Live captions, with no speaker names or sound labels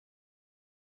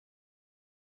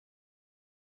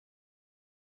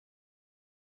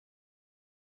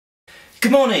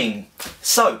Good morning!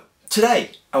 So,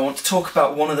 today I want to talk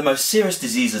about one of the most serious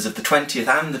diseases of the 20th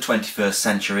and the 21st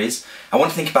centuries. I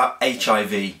want to think about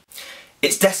HIV.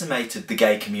 It's decimated the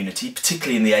gay community,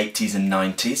 particularly in the 80s and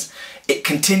 90s. It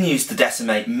continues to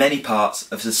decimate many parts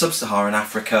of the sub-Saharan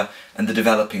Africa and the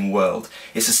developing world.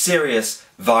 It's a serious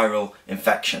viral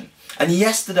infection. And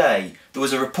yesterday there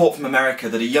was a report from America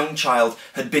that a young child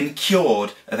had been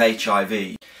cured of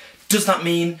HIV. Does that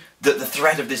mean that the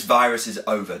threat of this virus is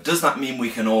over? Does that mean we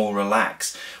can all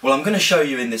relax? Well, I'm going to show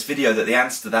you in this video that the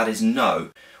answer to that is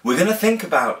no. We're going to think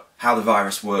about how the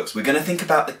virus works. We're going to think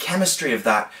about the chemistry of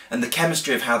that and the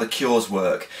chemistry of how the cures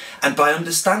work. And by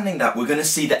understanding that, we're going to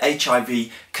see that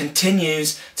HIV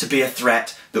continues to be a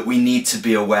threat that we need to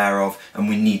be aware of and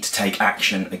we need to take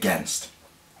action against.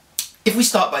 If we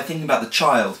start by thinking about the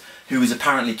child who was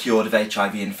apparently cured of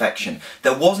HIV infection,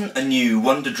 there wasn't a new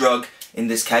wonder drug in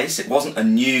this case. It wasn't a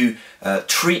new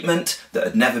treatment that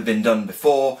had never been done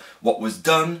before. What was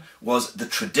done was the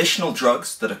traditional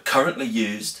drugs that are currently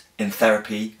used in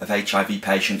therapy of HIV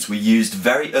patients were used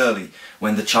very early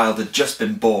when the child had just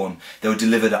been born. They were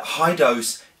delivered at high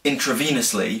dose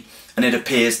intravenously, and it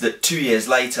appears that 2 years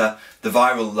later the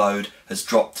viral load has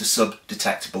dropped to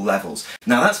sub-detectable levels.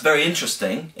 Now that's very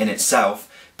interesting in itself,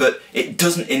 but it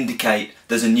doesn't indicate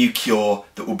there's a new cure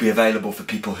that will be available for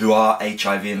people who are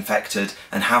HIV infected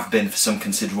and have been for some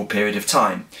considerable period of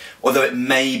time. Although it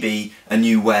may be a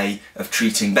new way of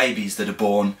treating babies that are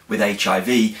born with HIV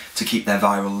to keep their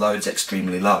viral loads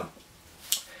extremely low.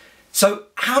 So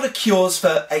how do cures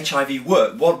for HIV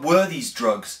work? What were these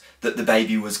drugs that the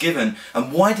baby was given,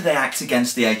 and why do they act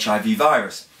against the HIV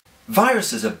virus?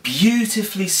 Viruses are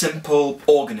beautifully simple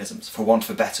organisms, for want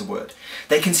of a better word.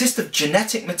 They consist of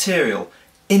genetic material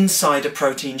inside a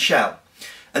protein shell,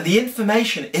 and the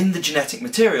information in the genetic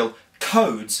material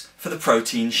codes for the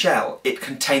protein shell. It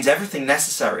contains everything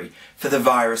necessary for the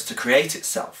virus to create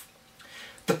itself.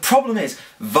 The problem is,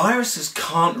 viruses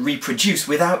can't reproduce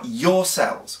without your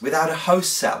cells, without a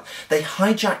host cell. They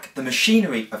hijack the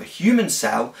machinery of a human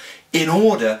cell in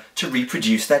order to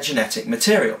reproduce their genetic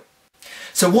material.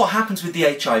 So what happens with the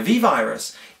HIV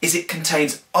virus is it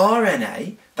contains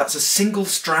RNA, that's a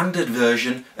single-stranded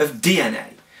version of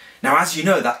DNA. Now, as you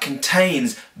know, that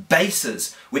contains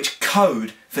bases which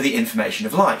code for the information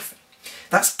of life.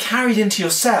 That's carried into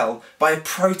your cell by a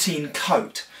protein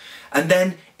coat, and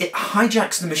then it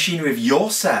hijacks the machinery of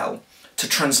your cell to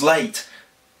translate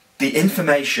the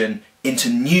information into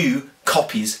new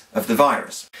copies of the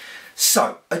virus.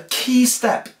 So, a key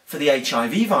step for the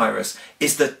HIV virus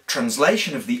is the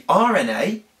translation of the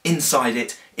RNA inside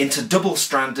it into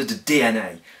double-stranded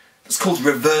DNA. It's called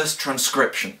reverse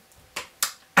transcription.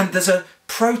 And there's a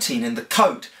protein in the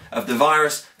coat of the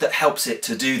virus that helps it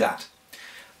to do that.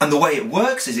 And the way it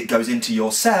works is it goes into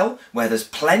your cell where there's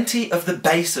plenty of the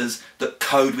bases that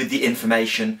code with the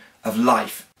information of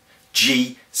life.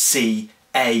 G, C,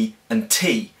 A and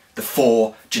T, the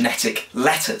 4 genetic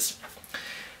letters.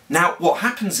 Now what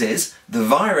happens is the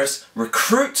virus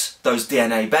recruits those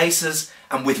DNA bases,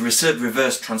 and with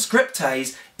reverse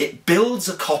transcriptase it builds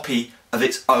a copy of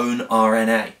its own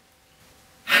RNA.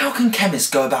 How can chemists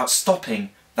go about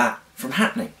stopping that from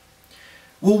happening?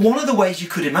 Well, one of the ways you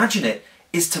could imagine it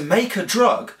is to make a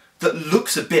drug that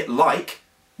looks a bit like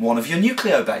one of your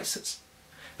nucleobases.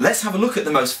 Let's have a look at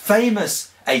the most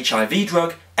famous HIV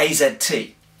drug,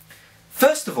 AZT.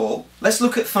 First of all, let's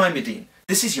look at thymidine.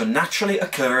 This is your naturally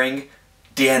occurring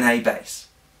DNA base.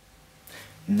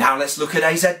 Now let's look at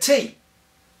AZT,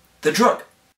 the drug.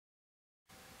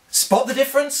 Spot the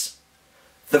difference?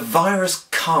 The virus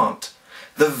can't.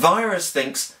 The virus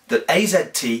thinks that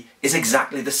AZT is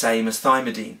exactly the same as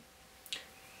thymidine.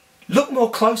 Look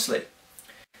more closely.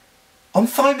 On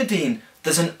thymidine,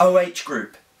 there's an OH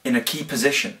group in a key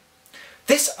position.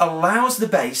 This allows the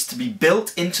base to be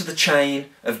built into the chain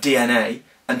of DNA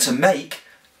and to make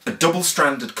a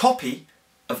double-stranded copy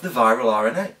of the viral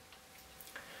RNA.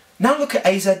 Now look at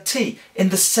AZT. In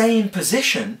the same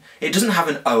position, it doesn't have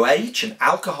an OH, an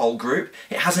alcohol group,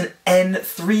 it has an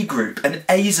N3 group, an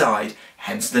azide,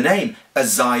 hence the name,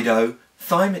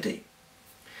 azidothymidae.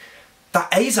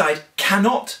 That azide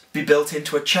cannot be built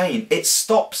into a chain. It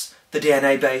stops the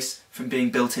DNA base from being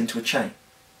built into a chain.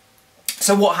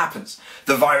 So what happens?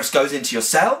 The virus goes into your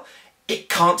cell. It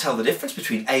can't tell the difference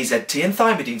between AZT and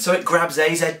thymidine, so it grabs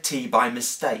AZT by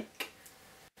mistake.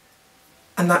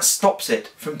 And that stops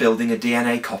it from building a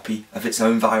DNA copy of its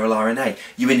own viral RNA.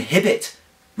 You inhibit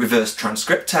reverse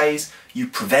transcriptase, you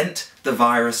prevent the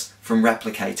virus from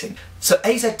replicating. So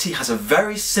AZT has a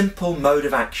very simple mode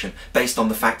of action based on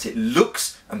the fact it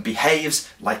looks and behaves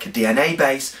like a DNA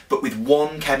base, but with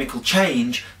one chemical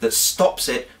change that stops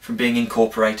it from being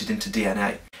incorporated into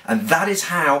DNA. And that is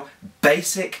how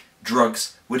basic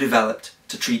drugs were developed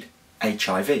to treat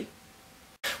HIV.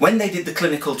 When they did the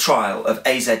clinical trial of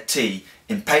AZT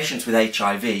in patients with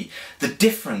HIV, the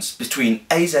difference between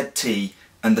AZT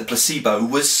and the placebo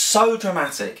was so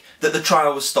dramatic that the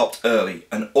trial was stopped early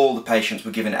and all the patients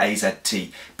were given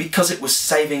AZT because it was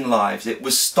saving lives, it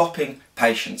was stopping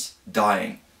patients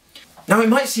dying. Now it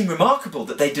might seem remarkable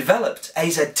that they developed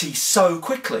AZT so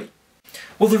quickly.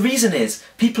 Well, the reason is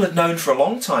people had known for a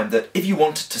long time that if you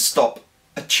wanted to stop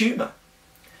a tumour,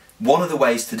 one of the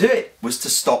ways to do it was to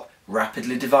stop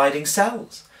rapidly dividing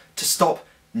cells, to stop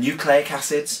nucleic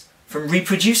acids from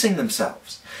reproducing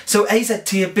themselves. So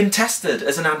AZT had been tested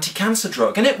as an anti-cancer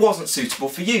drug, and it wasn't suitable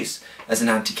for use as an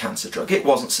anti-cancer drug. It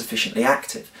wasn't sufficiently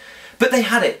active. But they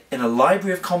had it in a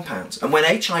library of compounds, and when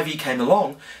HIV came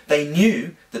along, they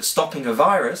knew that stopping a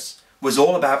virus was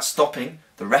all about stopping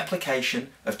the replication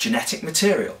of genetic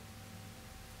material.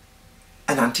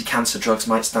 And anti-cancer drugs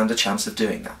might stand a chance of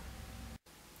doing that.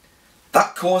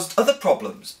 That caused other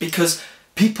problems because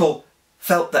people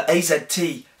felt that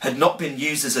AZT had not been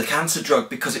used as a cancer drug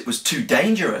because it was too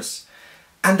dangerous.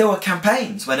 And there were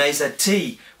campaigns when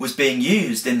AZT was being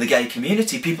used in the gay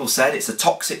community. People said it's a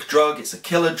toxic drug, it's a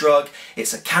killer drug,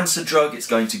 it's a cancer drug, it's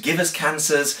going to give us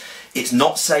cancers, it's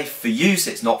not safe for use,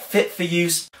 it's not fit for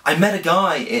use. I met a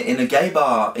guy in a gay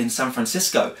bar in San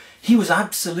Francisco. He was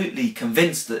absolutely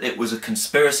convinced that it was a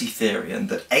conspiracy theory and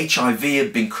that HIV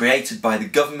had been created by the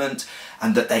government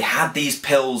and that they had these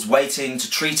pills waiting to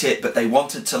treat it, but they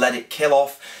wanted to let it kill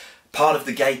off part of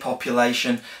the gay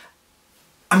population.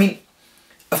 I mean,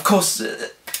 of course,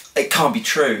 it can't be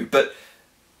true, but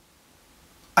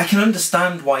I can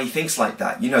understand why he thinks like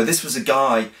that. You know, this was a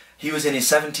guy, he was in his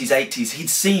 70s, 80s,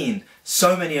 he'd seen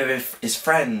so many of his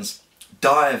friends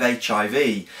die of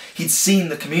HIV. He'd seen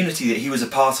the community that he was a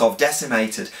part of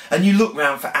decimated, and you look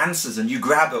round for answers and you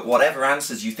grab at whatever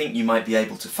answers you think you might be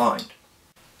able to find.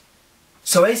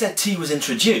 So AZT was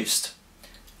introduced,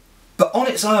 but on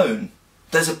its own,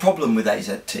 there's a problem with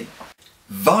AZT.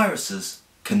 Viruses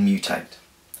can mutate,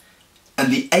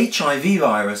 and the HIV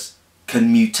virus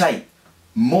can mutate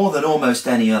more than almost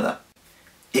any other.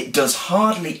 It does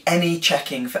hardly any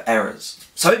checking for errors,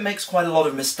 so it makes quite a lot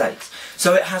of mistakes.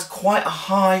 So it has quite a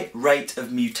high rate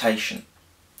of mutation.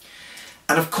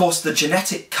 And of course the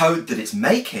genetic code that it's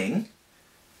making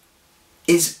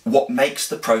is what makes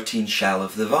the protein shell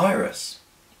of the virus.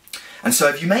 And so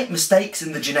if you make mistakes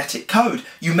in the genetic code,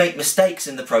 you make mistakes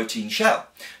in the protein shell.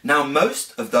 Now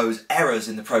most of those errors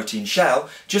in the protein shell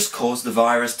just cause the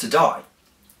virus to die.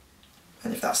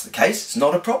 And if that's the case, it's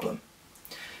not a problem.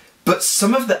 But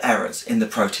some of the errors in the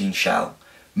protein shell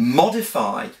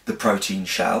modify the protein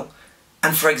shell,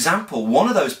 and for example, one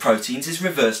of those proteins is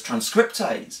reverse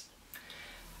transcriptase.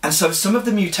 And so some of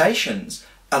the mutations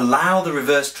allow the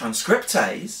reverse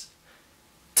transcriptase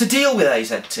to deal with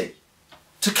AZT,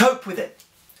 to cope with it,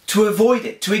 to avoid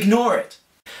it, to ignore it.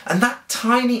 And that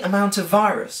tiny amount of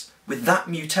virus with that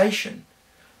mutation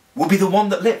will be the one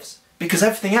that lives, because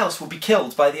everything else will be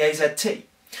killed by the AZT.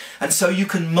 And so you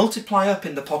can multiply up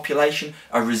in the population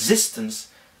a resistance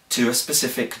to a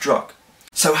specific drug.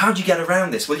 So how do you get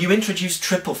around this? Well, you introduce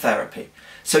triple therapy.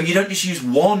 So you don't just use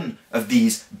one of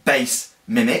these base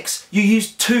mimics, you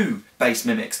use two base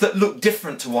mimics that look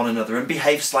different to one another and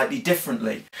behave slightly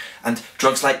differently. And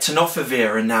drugs like tenofovir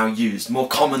are now used more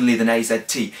commonly than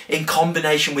AZT in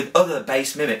combination with other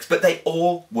base mimics, but they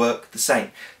all work the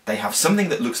same. They have something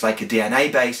that looks like a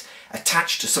DNA base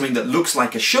attached to something that looks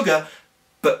like a sugar,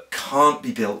 but can't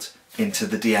be built into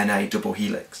the DNA double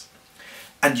helix.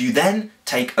 And you then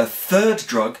take a third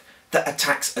drug that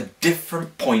attacks a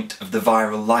different point of the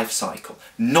viral life cycle,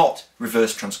 not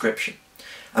reverse transcription.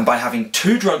 And by having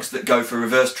two drugs that go for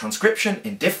reverse transcription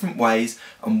in different ways,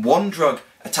 and one drug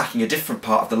attacking a different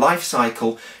part of the life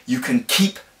cycle, you can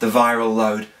keep the viral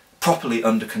load properly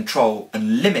under control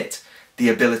and limit the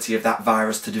ability of that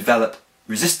virus to develop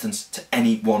resistance to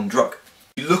any one drug.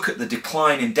 You look at the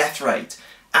decline in death rate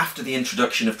after the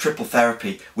introduction of triple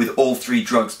therapy with all three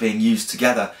drugs being used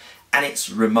together, and it's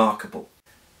remarkable.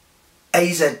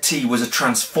 AZT was a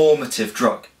transformative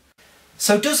drug.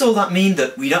 So does all that mean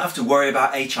that we don't have to worry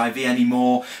about HIV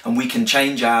anymore and we can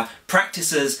change our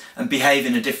practices and behave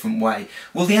in a different way?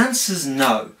 Well, the answer's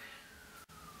no.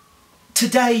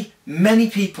 Today, many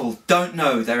people don't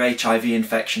know their HIV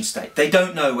infection state. They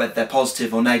don't know whether they're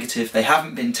positive or negative. They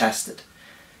haven't been tested.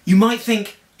 You might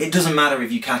think it doesn't matter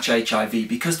if you catch HIV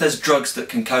because there's drugs that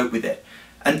can cope with it.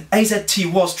 And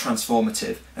AZT was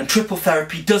transformative, and triple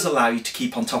therapy does allow you to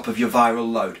keep on top of your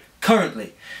viral load,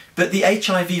 currently. But the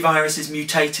HIV virus is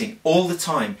mutating all the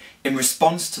time in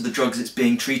response to the drugs it's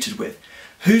being treated with.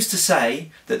 Who's to say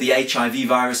that the HIV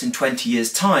virus in 20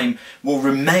 years' time will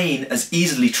remain as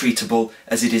easily treatable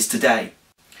as it is today?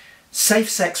 Safe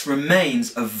sex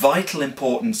remains of vital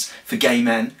importance for gay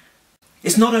men.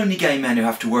 It's not only gay men who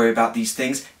have to worry about these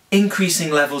things.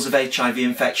 Increasing levels of HIV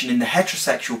infection in the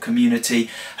heterosexual community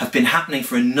have been happening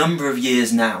for a number of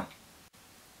years now.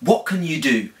 What can you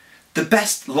do? The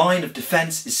best line of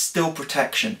defence is still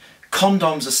protection.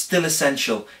 Condoms are still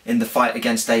essential in the fight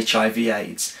against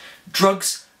HIV/AIDS.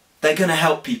 Drugs, they're going to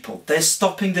help people. They're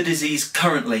stopping the disease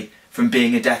currently from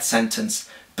being a death sentence.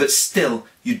 But still,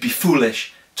 you'd be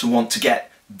foolish to want to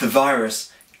get the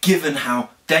virus, given how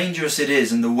dangerous it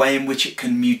is and the way in which it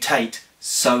can mutate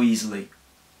so easily.